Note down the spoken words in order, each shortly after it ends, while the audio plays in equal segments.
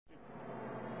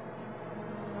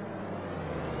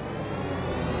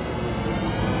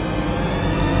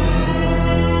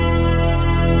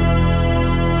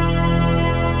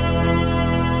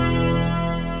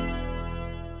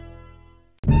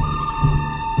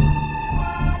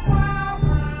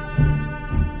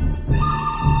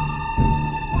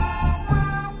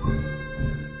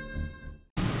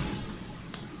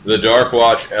The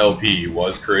Darkwatch LP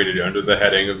was created under the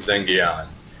heading of Zengian,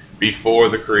 before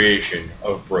the creation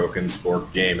of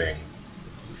Pre-Spork Gaming.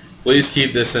 Please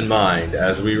keep this in mind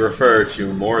as we refer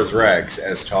to MorsRex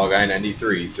as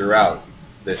TallGuy93 throughout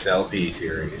this LP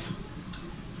series.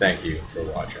 Thank you for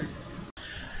watching.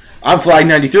 I'm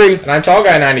Flagg93. And I'm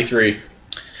TallGuy93.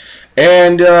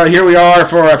 And here we are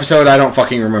for our episode I don't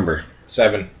fucking remember.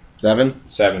 7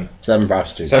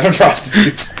 prostitutes. 7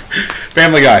 prostitutes.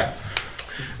 Family Guy.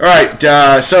 Alright,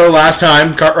 so last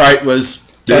time Cartwright was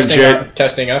doing shit.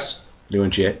 Testing us.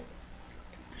 Doing shit.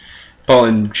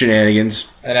 Pulling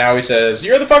shenanigans. And now he says,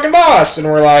 "You're the fucking boss!" And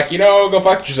we're like, go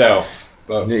fuck yourself.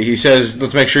 But he says,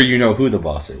 let's make sure you know who the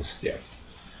boss is. Yeah.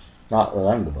 Not that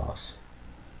I'm the boss.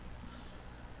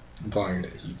 Implying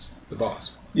that he's the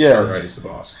boss. Yeah. Cartwright is the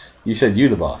boss. You said you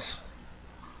the boss.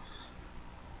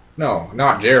 No,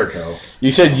 not Jericho.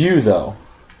 You said you, though.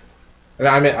 And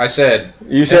I said...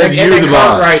 You said you the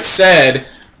boss. Cartwright said...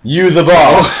 You the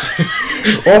boss.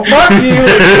 Well, fuck you!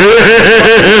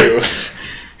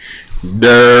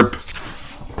 Derp.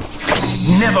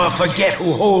 Never forget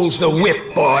who holds the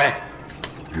whip, boy.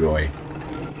 Joy.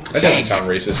 That doesn't sound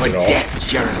racist at all. Forget,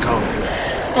 Jericho.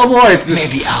 Oh boy, it's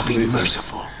this. Maybe I'll be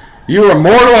merciful. You are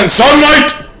mortal in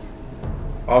sunlight!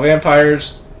 All vampire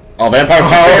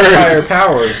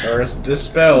powers are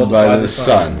dispelled by the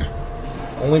sun.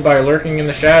 Only by lurking in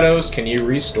the shadows can you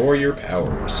restore your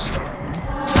powers.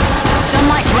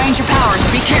 Sunlight drains your powers.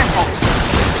 Be careful.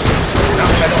 No,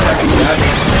 I don't have any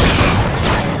goddamn.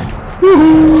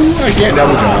 Woohoo! I can't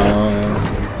double jump.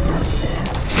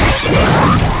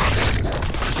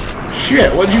 Shit,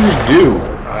 what'd you just do?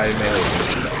 I melee.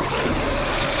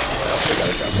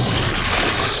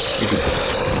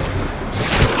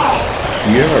 Do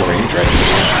you have a range right?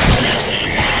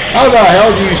 How the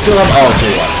hell do you still have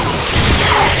ulti left?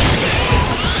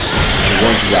 I'm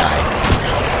going to die.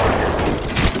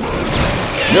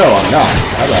 No, I'm not.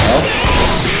 How the hell?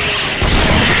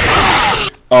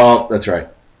 Oh, that's right.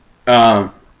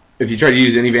 If you try to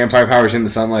use any vampire powers in the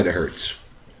sunlight, it hurts.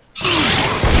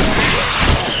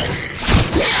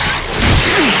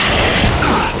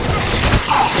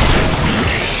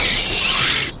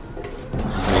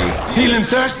 Feeling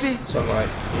thirsty? Sunlight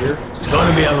here? It's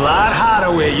gonna be a lot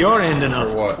hotter where you're ending up.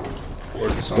 Or what?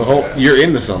 Where's the sunlight? The whole you're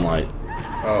in the sunlight.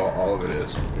 Oh, all of it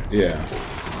is. Yeah.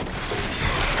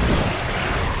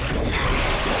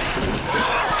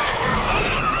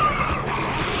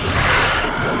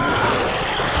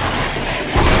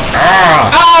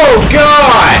 Ah! Oh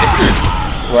God!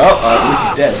 Well, at least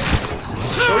he's dead.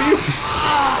 So are you?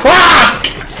 Fuck!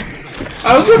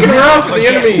 I was looking around for the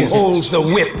enemies. Who holds the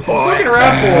whip, boy? I was looking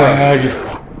around for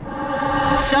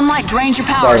them. Sunlight drains your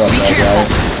Sorry powers. about Be that, careful.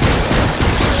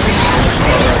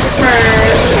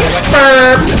 I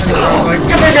was like,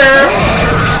 come here, girl.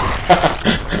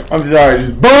 I'm sorry,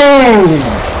 just boom!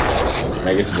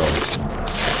 Make it slow.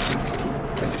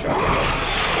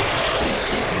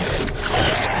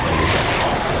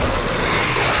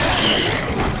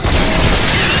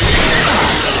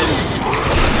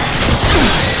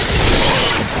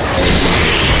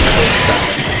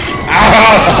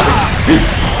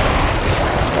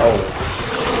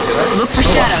 Look for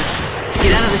shadows.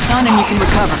 Get out of the sun and you can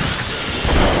recover.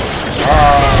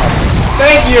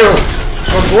 Thank you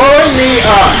for blowing me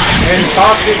up and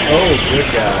costing. Oh, good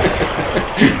guy.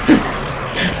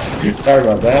 Sorry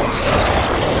about that.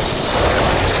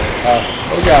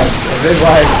 Oh god, is it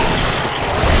life?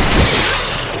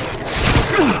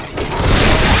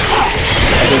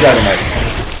 I did dynamite.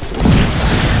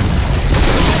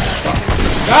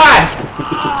 God!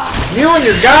 You and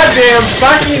your goddamn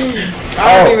fucking...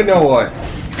 I don't even know what.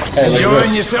 Hey, look at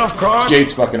Enjoying this. yourself, Cross?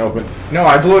 Gate's fucking open. No,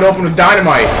 I blew it open with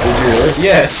dynamite. Did you really?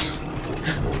 Yes.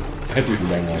 I threw the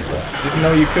dynamite like that. Didn't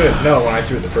know you could. No, when I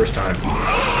threw it the first time.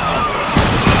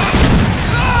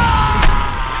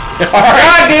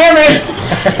 God damn it!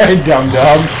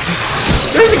 Dum-dum.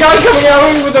 There's a guy coming out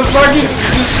with a fucking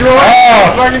destroyed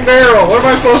fucking barrel. What am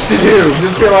I supposed to do?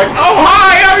 Just be like, oh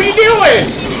hi, how are you doing?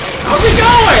 How's it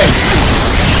going?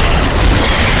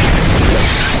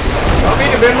 I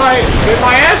mean to bend my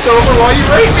ass over while you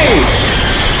rape me.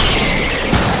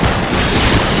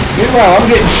 Meanwhile, I'm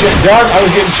getting shit done. I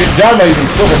was getting shit done by using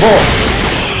silver bullet.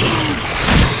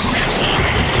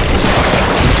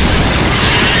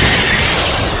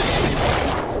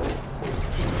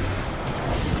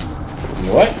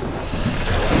 What?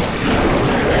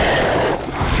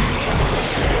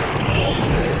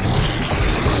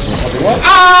 What?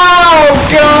 Oh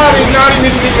god! I not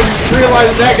even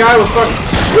realize that guy was fucking.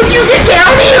 Would you get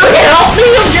down here and help me?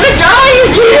 I'm gonna die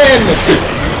again!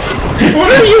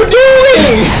 What are you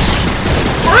doing?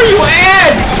 Where are you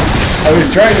at? I was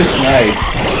trying to snipe.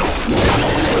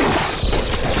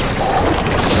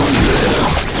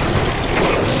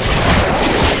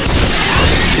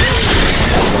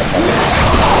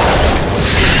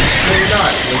 No, you're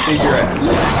not. Let's see your ass.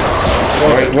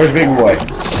 Where's Big Boy? I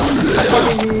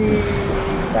fucking...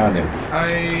 Found him. I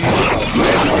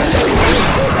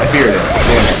feared him.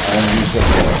 Damn it. I want to use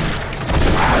something.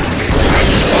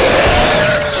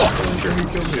 I'm sure he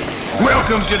killed you.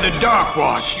 Welcome to the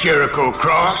Darkwatch, Jericho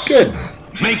Cross. Good.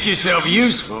 Make yourself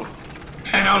useful,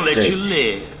 and I'll let you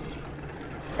live.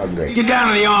 Oh, great. Get down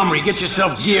to the armory, get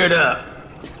yourself geared up.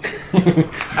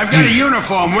 I've got a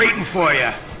uniform waiting for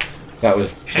you. That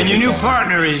was. And your new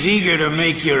partner is eager to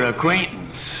make your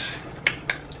acquaintance.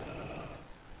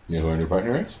 You know who our new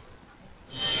partner is?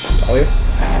 Talia?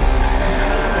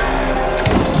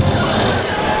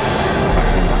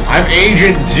 I'm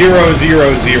Agent 000.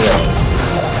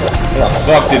 How the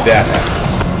fuck did that happen?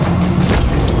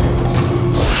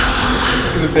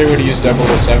 Because if they would have used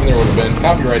 007, there would have been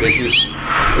copyright issues.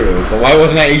 True. But why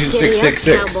wasn't I Agent Giddy up,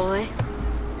 666? cowboy.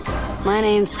 My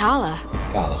name's Tala.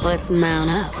 Tala. Let's mount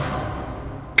up.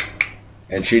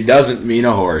 And she doesn't mean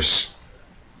a horse.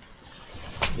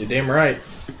 You're damn right.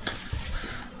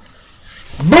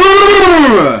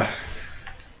 Boom!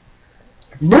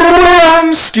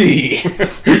 Bromsky!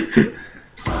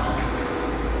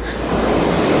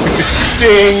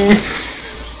 Ding!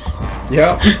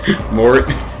 Yep. Mort.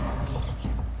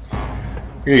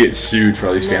 You're gonna get sued for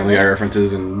all these Family Guy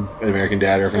references and American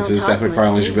Dad references. Don't Seth talk much,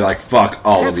 MacFarlane do should you? be like, fuck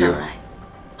all That's of you. alright.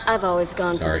 I've always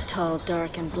gone Sorry. for the tall,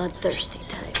 dark, and bloodthirsty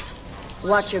type.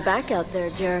 Watch your back out there,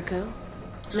 Jericho.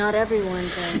 Not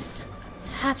everyone's as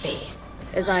happy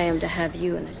as I am to have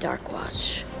you in the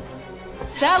Darkwatch.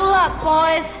 Saddle up,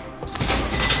 boys!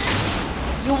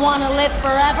 You want to live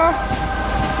forever?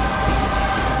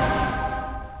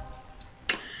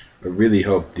 I really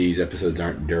hope these episodes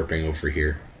aren't derping over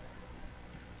here.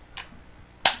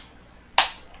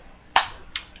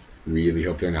 Really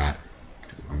hope they're not.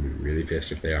 I'm gonna be really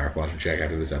pissed if they are. Watch and check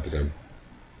after this episode.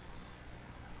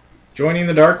 Joining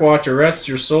the Darkwatch arrests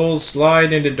your soul's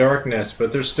slide into darkness,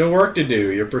 but there's still work to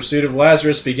do. Your pursuit of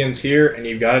Lazarus begins here, and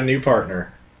you've got a new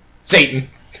partner. Satan.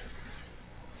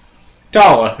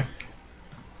 Tala.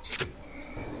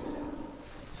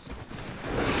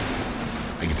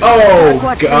 Oh,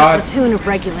 Darkwatch God. sent a platoon of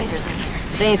regulators in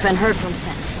here. They ain't been heard from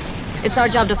since. It's our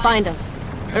job to find them.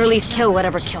 Or at least kill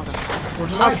whatever killed them.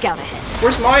 I'll scout ahead.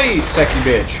 Where's my sexy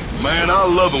bitch? Man, I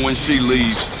love it when she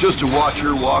leaves, just to watch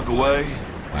her walk away.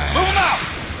 Moving out!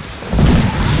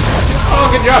 Oh,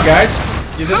 good job, guys.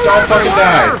 You just all fucking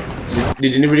died.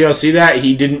 Did anybody else see that?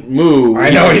 He didn't move. I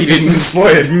know, he didn't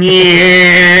slid.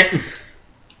 Yeah. That's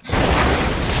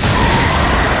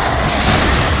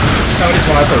how it is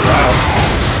when I play WoW.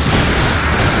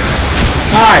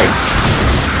 Hi.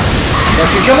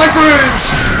 Don't you kill my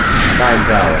friends! Time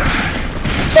Tower.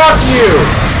 Fuck you!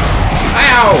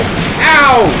 Ow!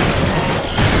 Ow!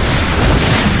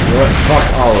 You know what? Fuck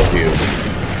all of you.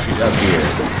 She's up here.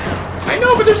 I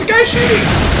know, but there's a guy shooting!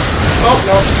 Oh,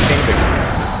 no. Can't pick him.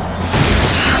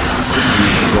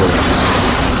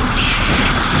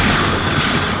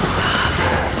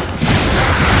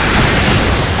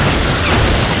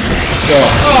 Go.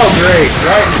 Oh, great.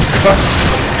 Right.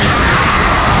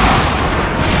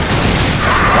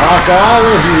 Fuck all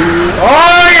of you.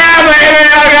 Oh yeah, baby!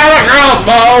 I got a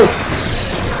crossbow!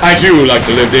 I too like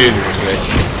to live dangerously.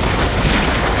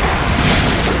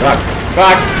 Fuck.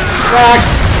 Fuck. Fuck.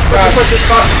 Where'd you put this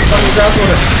fucking crossbow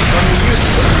to?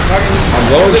 Use fucking... I'm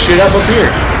blowing shit up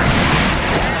here.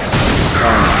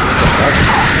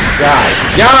 Die.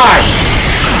 Die!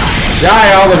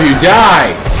 Die, all of you.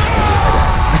 Die!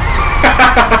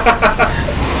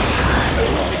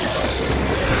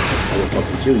 I will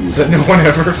fucking kill you. Said no one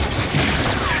ever.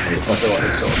 It's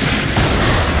so.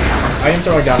 I am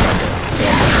throwing down my door.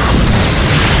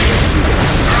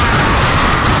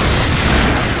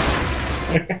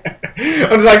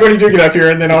 I'm just like, when you do get up here,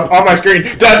 and then on my screen,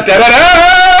 da da da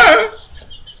da!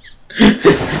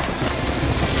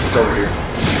 It's over here.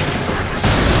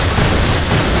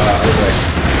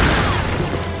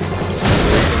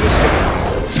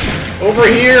 Over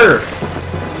here!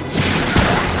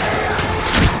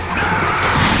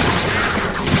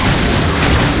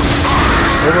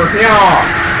 Over here!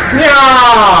 Nya!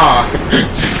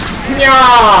 Nya!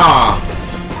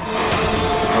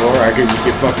 Or I could just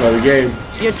get fucked by the game.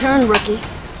 Your turn, rookie.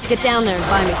 Get down there and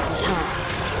buy me some time.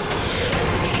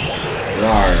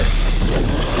 Rawr.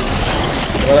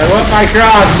 Well, I want my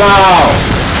crossbow!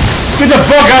 Get the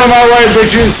fuck out of my way,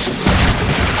 bitches!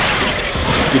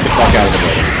 Get the fuck out of the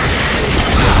way.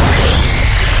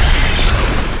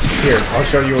 Here, I'll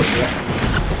show you what you want.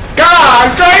 God,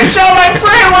 I'm trying to show my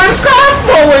friend where his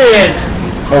crossbow is!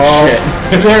 Oh shit.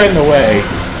 They're in the way.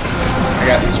 I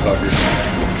got these fuckers.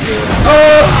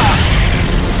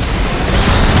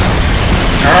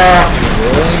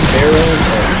 Rolling barrels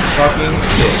of fucking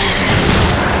tits.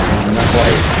 Not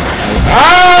quite.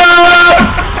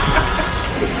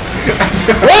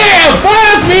 Well,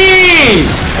 fuck me!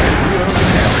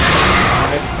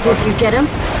 Did you get him?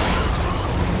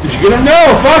 Did you get him?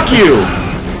 No, fuck you!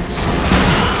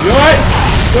 You know what?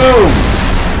 Boom!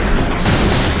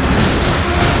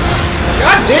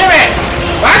 God damn it!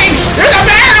 Fucking shoot the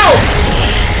barrel!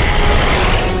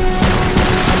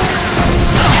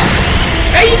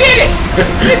 Hey, you did it!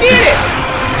 You did it!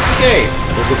 Okay.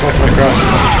 Where's the fuck my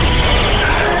crossbows?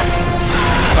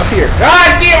 Up here.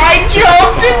 God damn, I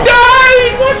jumped and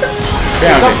died! What the?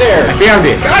 It's up there. I found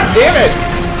it. God damn it!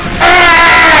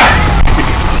 Ah!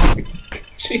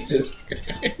 Jesus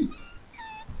Christ.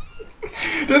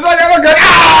 It's like I'm a good.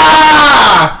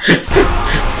 Ah!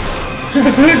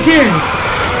 Okay.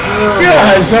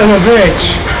 God, son of a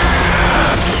bitch.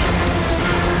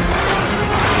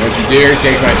 Don't you dare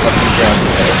take my fucking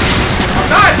crossbow. I'm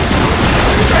not!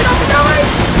 I'm trying not to die!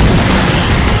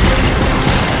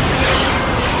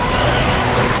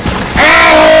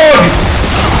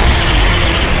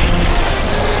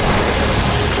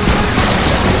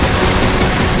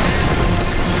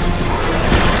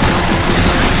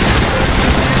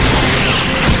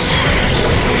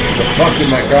 The fuck did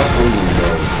my crossbow even go?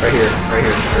 Right here, right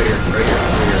here, right here, right here,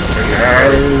 right here,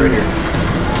 right here.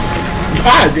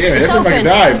 God damn it, every fucking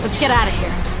time. Let's get out of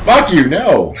here. Fuck you,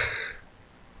 no.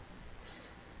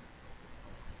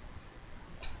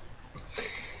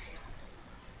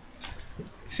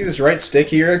 See this right stick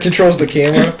here? It controls the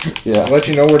camera. Yeah. Let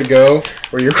you know where to go,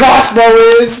 where your crossbow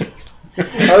is.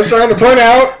 I was trying to point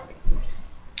out.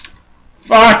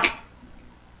 Fuck.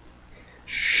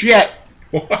 Shit.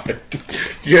 What?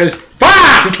 Just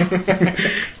fuck.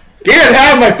 Can't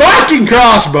have my fucking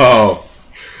crossbow.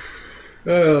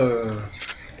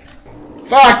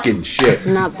 Fucking shit.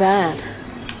 Not bad.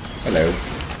 Hello.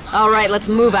 All right, let's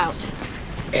move out.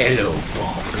 Hello,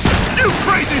 You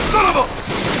crazy son of a...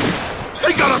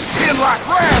 They got us pinned like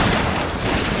rats!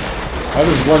 How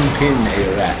does one pin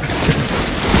a rat?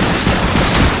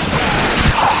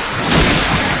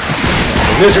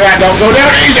 This rat don't go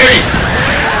down easy!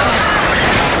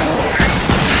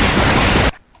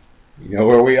 You know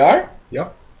where we are?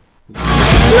 Yep.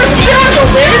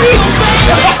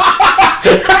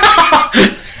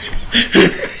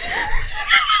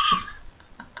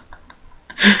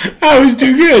 That was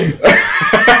too good.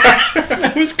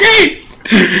 That was great.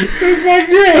 That was not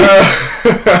great.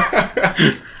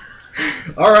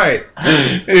 All right.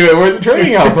 Anyway, we're at the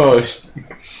training outpost.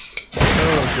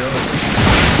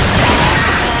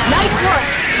 Nice work.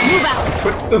 Move out.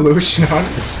 Puts the lotion on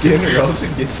the skin, or else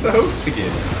it gets the hose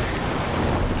again.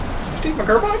 Take my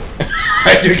carbine.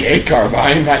 I took a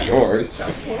carbine, not yours.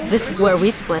 This is where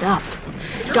we split up.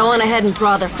 Go on ahead and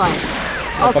draw their fire.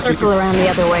 I'll circle around the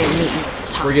other way and meet you.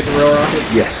 That's where we get the rail rocket?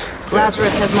 Yes.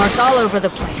 Lazarus has marks all over the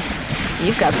place.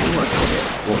 You've got some work to do.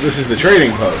 Well, this is the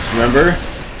trading post, remember?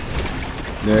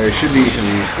 There should be some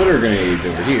splitter grenades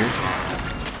over here.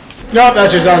 Nope,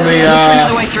 that's just on the,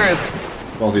 Another way through.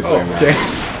 multiplayer map. Okay.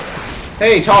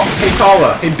 Hey, Tala.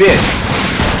 Hey, bitch.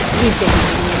 You damn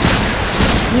idiot.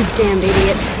 You damned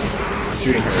idiot. I'm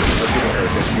shooting her.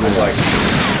 Because she was, like,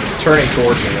 turning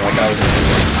toward me like I was an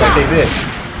enemy. It's like, hey, bitch.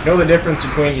 Know the difference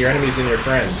between your enemies and your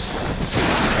friends.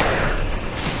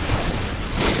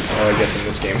 Well, I guess in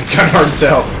this game it's kind of hard to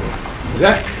tell. Is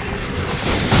that?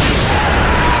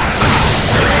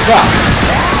 Fuck.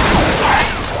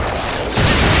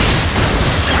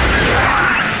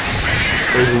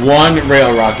 There's one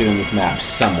rail rocket in this map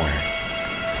somewhere.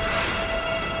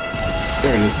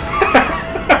 There it is.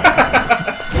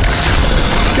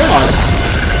 Come on.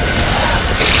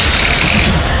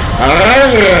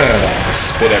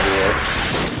 Spit everywhere.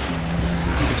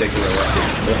 You can take the rail rocket.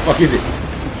 Where the fuck is it?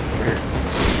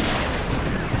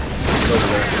 It's over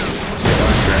there. Let's get on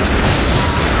the ground.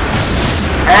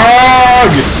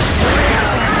 Arg!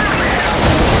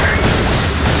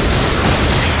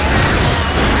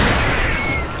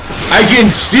 I can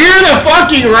steer the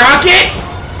fucking rocket?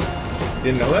 You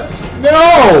didn't know that?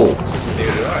 No!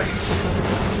 Neither did I.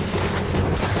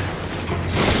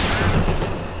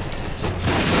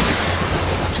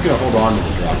 I'm just gonna hold on to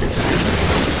this rocket for you.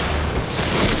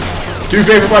 Two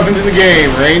favorite weapons in the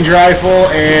game, range rifle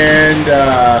and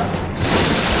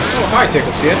Oh, hi,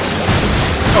 tickle shits.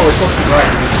 Oh, we're supposed to be right.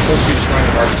 We're supposed to be destroying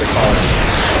the market they call it.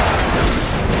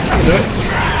 I can do it.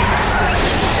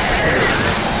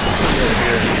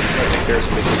 care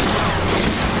some bitches.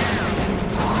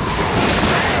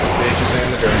 Bitches and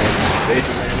the drinks.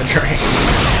 Bitches and the drinks.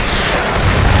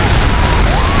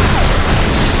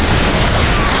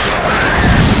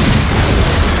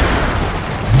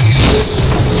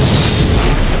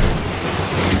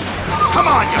 Come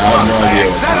on, you I have no idea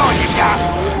fuckbag. what's That all you got?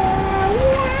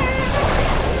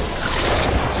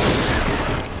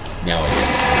 Now I get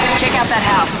Check out that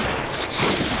house.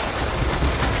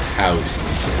 house.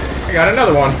 I got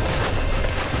another one.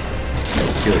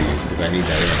 I'll kill you because I need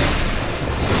that ammo.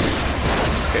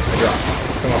 Okay, I drop.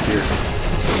 Come up here.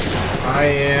 I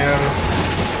am...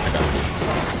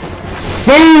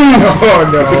 Boom! Oh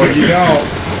no, you don't.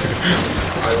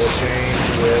 I will change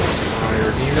with my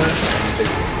Redeemer and take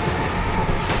it.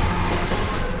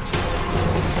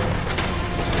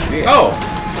 Yeah. Oh!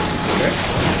 Okay.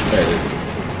 There it is.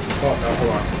 Oh, no,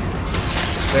 hold on.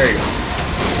 There you go.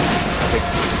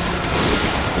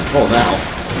 I'm full now.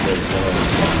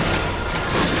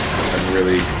 I'm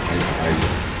really... I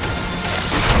just...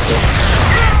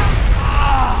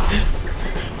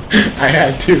 I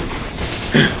had to.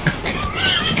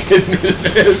 Couldn't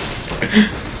resist.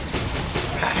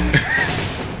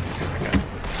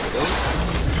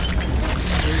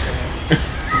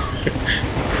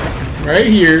 Right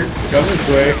here. Comes this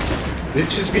way. It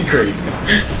just be crazy.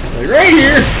 Like right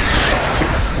here.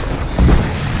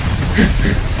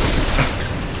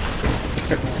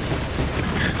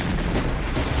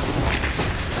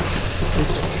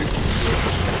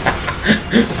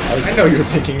 I know you're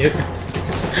thinking it.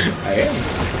 I am.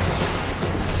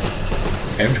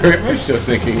 I'm very much so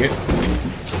thinking it.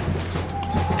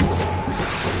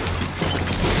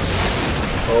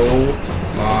 Oh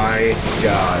my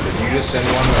god. Did you just send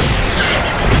one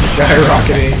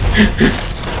skyrocketing?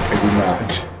 I do not.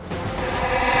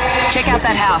 Check out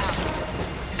that house.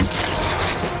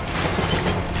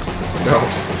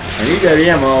 Don't. I need that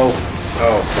ammo.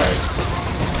 Oh, okay.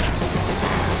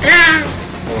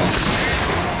 Hold on.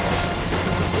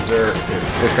 Is there...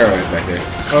 There's car lights back there.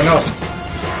 Oh no.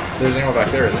 There's ammo back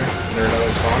there, isn't there? Is there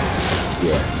another spawn?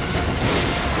 Yeah.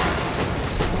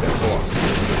 Yeah, hold on.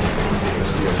 I'm gonna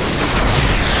steal it.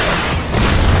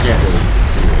 Can't really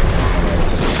see it.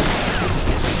 That's it.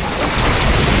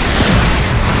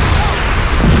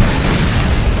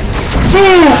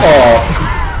 Boom! Oh.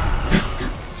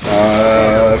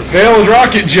 Failed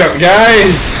rocket jump,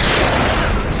 guys!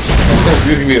 This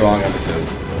is gonna be a long episode.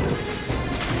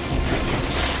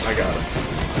 I got it.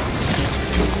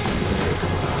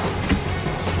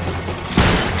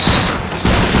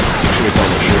 Should have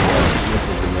called it shirt guard. This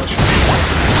is the mission.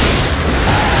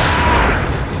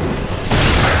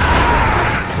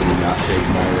 Do not take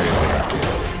my rail rocket.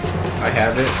 I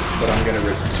have it, but I'm gonna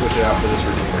switch it out for this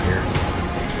Redeemer here.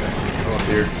 Come up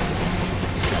here.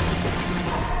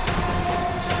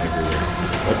 Everywhere.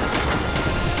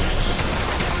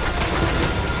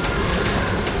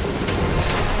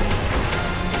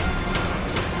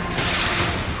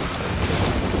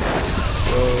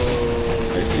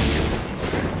 I see you.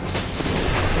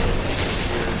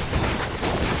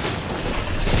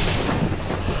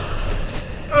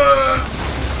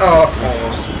 Oh,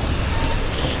 almost.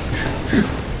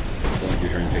 It's like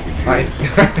you're trying to take a I juice.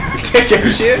 take your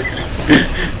shits.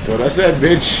 That's what I said,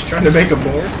 bitch. Trying to make a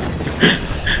board.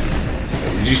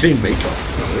 Did you say make up?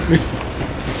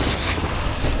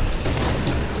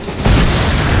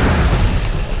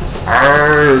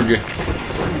 Arrgh!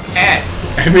 At.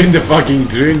 I'm in the fucking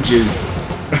trenches.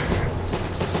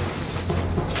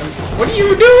 What are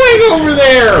you doing over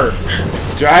there?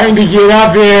 Trying to get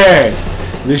up here!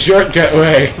 The shortcut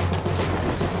way.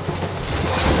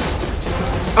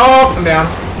 Oh, I'm down.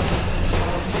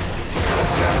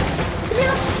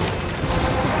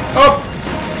 Oh!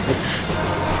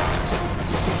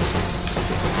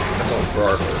 That's only for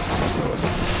our purposes, though.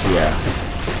 Yeah.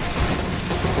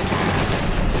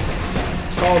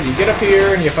 It's called you get up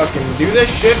here and you fucking do this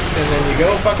shit, and then you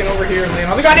go fucking over here and land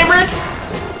on the goddamn bridge!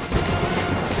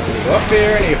 And you go up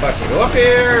here and you fucking go up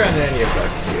here, and then you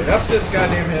fucking get up this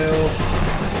goddamn hill,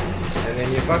 and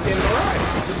then you fucking arrive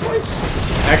at this place.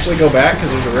 Actually go back,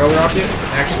 because there's a rail rocket.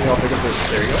 Actually, I'll pick up the...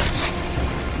 There you go.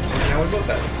 And now we both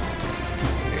have it.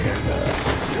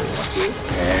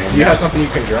 And, you have something you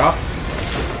can drop?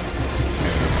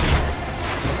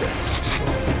 Okay.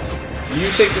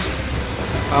 You take this...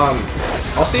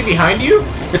 I'll stay behind you?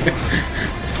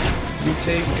 You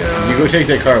take, You go take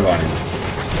that carbine.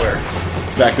 Where?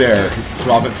 It's back there.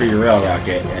 Swap it for your rail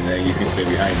rocket, and then you can stay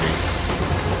behind me.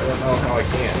 I don't know how I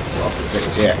can. Swap it. The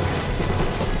dicks.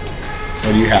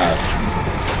 What do you have?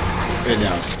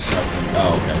 No.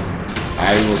 Oh, okay.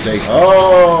 I will take...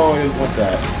 Oh, I didn't want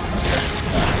that.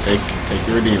 Okay. Take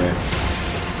the Redeemer.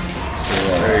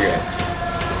 There you go.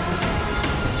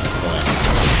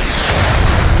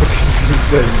 I was gonna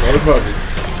say, motherfucker.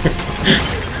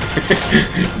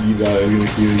 You thought I was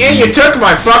gonna kill you. And you took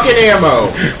my fucking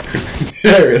ammo!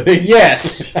 Yeah, really?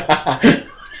 Yes!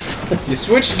 You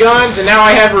switched guns, and now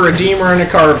I have a Redeemer and a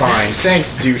Carbine.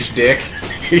 Thanks, douche dick.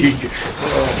 Yeah.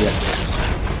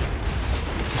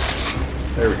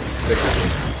 There we go. Take that.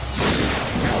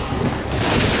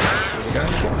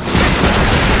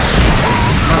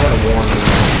 I want to warn you.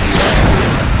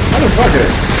 Motherfucker.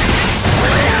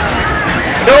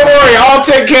 Don't worry, I'll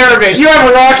take care of it. You have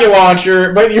a rocket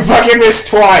launcher, but you fucking missed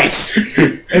twice.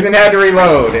 And then had to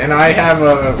reload. And I have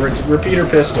a repeater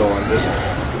pistol and just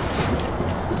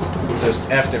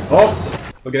effed him. Oh,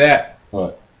 look at that.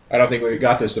 What? I don't think we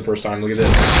got this the first time. Look at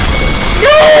this.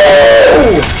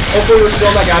 No! Hopefully we're still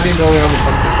in that goddamn building. I'm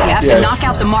fucking pissed off. You have to knock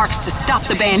out the marks to stop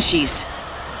the banshees.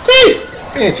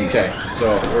 Fancy. Okay,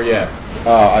 so where you at?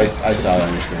 Oh, I saw that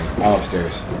on your screen. I'm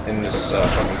upstairs. In this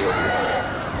fucking building.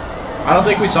 I don't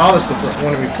think we saw this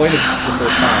when we played it the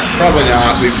first time. Probably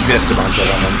not. We've missed a bunch of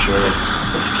them, I'm sure.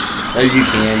 You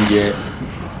can get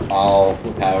all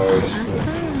the powers. But...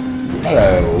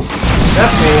 Hello.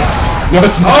 That's me. No,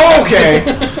 it's not. Oh, okay.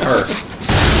 Her.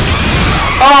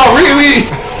 Oh, really?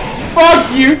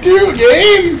 Fuck you too,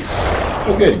 game!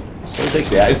 Oh, good. I'll take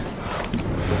that.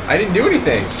 I didn't do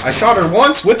anything. I shot her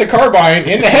once with the carbine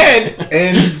in the head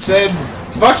and said,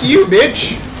 "Fuck you,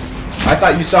 bitch." I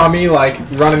thought you saw me, like,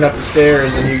 running up the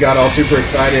stairs and you got all super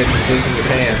excited and jizzing your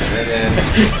pants, and then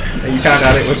you found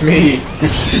out it was me.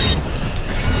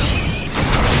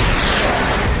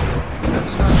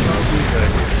 That's not probably good.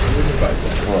 I wouldn't advise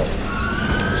that. What?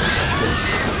 Because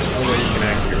there's no way you can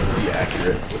be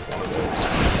accurate with one of those.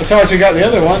 That's how much you got the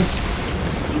other one.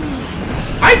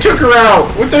 I took her out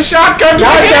with the shotgun to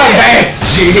Not the that head! bad!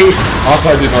 Gee!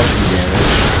 Also, I did most of the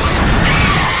damage.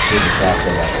 There's a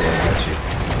crossbow back there, I bet you.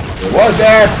 It was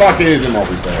there! Fuck, it is a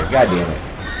multiplayer. God damn it.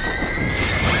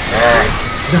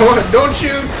 Don't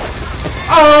shoot!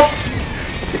 Oh!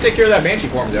 You can take care of that banshee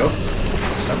for me, though.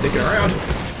 Stop dicking around.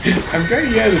 I'm trying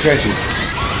to get out of the trenches.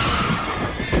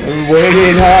 I'm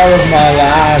waiting all of my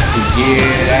life to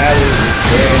get out of the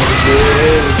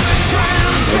trenches.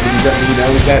 Everybody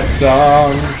knows that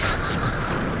song.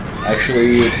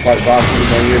 Actually, it's quite possible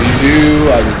many of you do.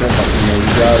 I just don't fucking know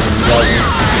who does and who doesn't.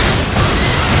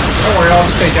 Don't worry, I'll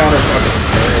just take out her fucking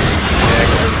neck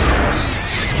and everything else.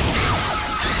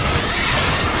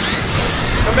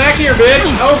 Come back here,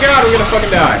 bitch! Oh god, we're gonna fucking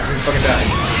die. We're gonna fucking die.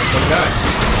 We're gonna fucking die.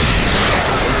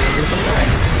 We're gonna fucking die.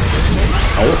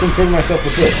 I will concern myself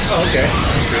with this. Oh, okay.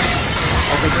 That's good.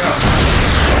 I'll take her out.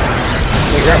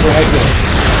 Take her out for a nice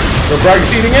dinner. For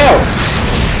Bragg's eating out!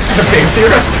 At a fancy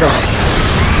restaurant.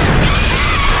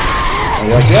 I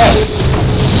like that.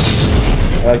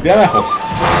 I like them apples.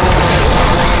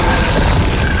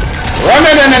 Run,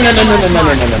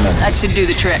 no. That should do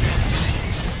the trick.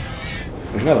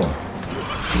 There's another one.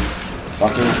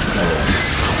 Fucking another one.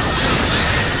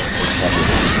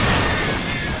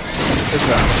 There's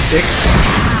about 6.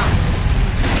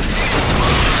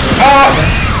 Ah!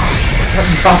 7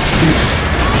 prostitutes.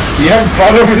 You having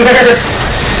fun over there?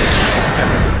 I'm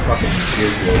a fucking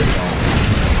jizz load of fun.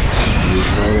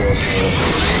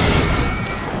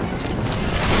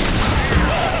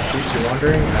 In case you're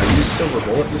wondering, I used silver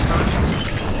bullet this time.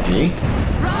 Me?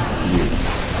 You.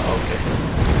 Oh, okay.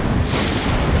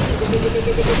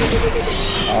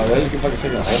 Oh, that is a good fucking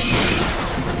signal.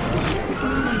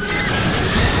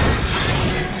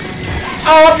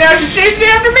 Oh, now she's chasing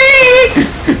after me!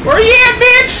 Where you at,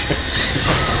 bitch?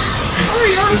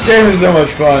 This game is so much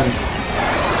fun.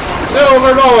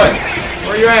 Silver bullet!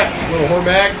 Where you at, little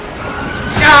whorebag?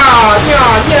 Yeah!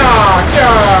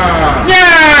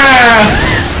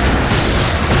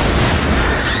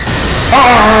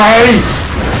 Alright!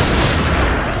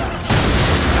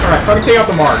 Alright, fucking take out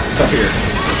the mark. It's up here. I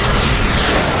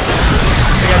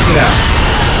gotta see that.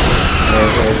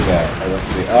 Where's that? I don't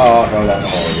see. Oh, I fell down the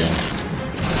hole again.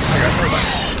 I got whorebag.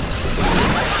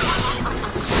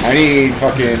 I need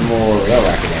fucking more rail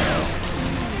racket ammo.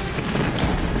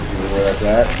 See where that's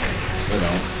at? I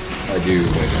don't. I do,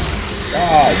 but...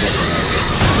 Ah, I guess I know.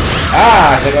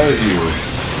 Ah, I thought that was you.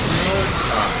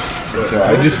 So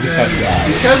I just got that.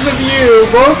 Because of you,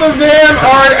 both of them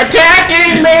are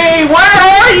attacking me! Where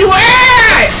are you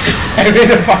at? I'm in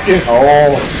the fucking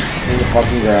hole. In the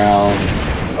fucking ground.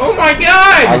 Oh my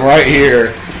god! I'm right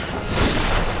here.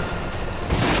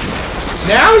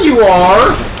 Now you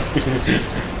are!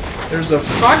 There's a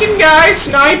fucking guy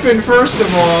sniping, first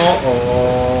of all.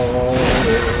 Oh.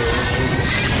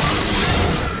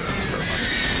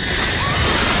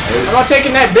 I'm not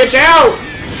taking that bitch out!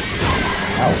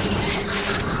 Ow.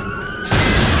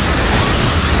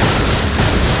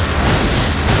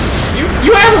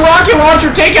 rocket launcher!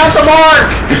 Take out the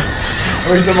mark!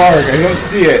 Where's the mark? I don't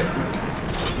see it.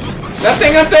 That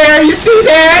thing up there, you see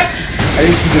that? I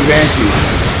didn't see the Banshees.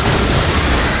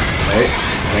 Hey,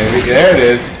 there it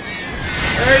is.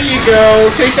 There you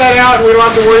go. Take that out and we don't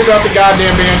have to worry about the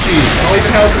goddamn Banshees. I'll even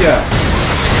help you.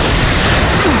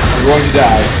 I'm going to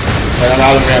die. But I'm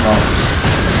out of ammo.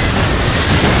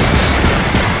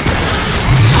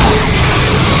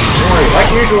 Don't worry, like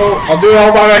usual, I'll do it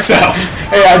all by myself.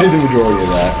 Hey, I did the majority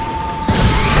of that.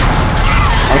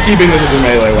 I'm keeping this as a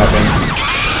melee weapon.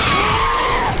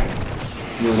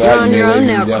 You're on your own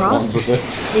now, Cross.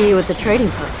 See you at the trading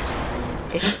post.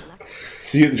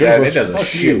 See you at the Yeah, trading it post. does a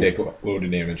shit dick load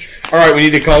of damage. Alright, we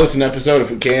need to call this an episode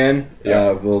if we can.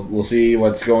 Yeah. We'll see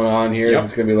what's going on here. Yep. Is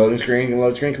this going to be a loading screen?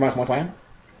 Loading screen? Come on, come on, come on.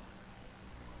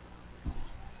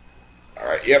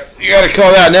 Alright, yep. You got to call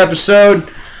that an episode.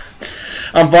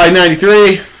 I'm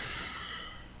Flagg93.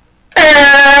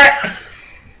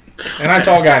 And I'm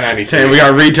TallGuy93. Hey, we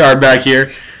got a retard back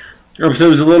here. Our episode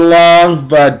was a little long,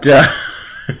 but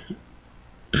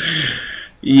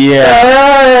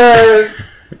yeah.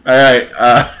 Alright,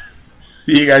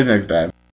 see you guys next time.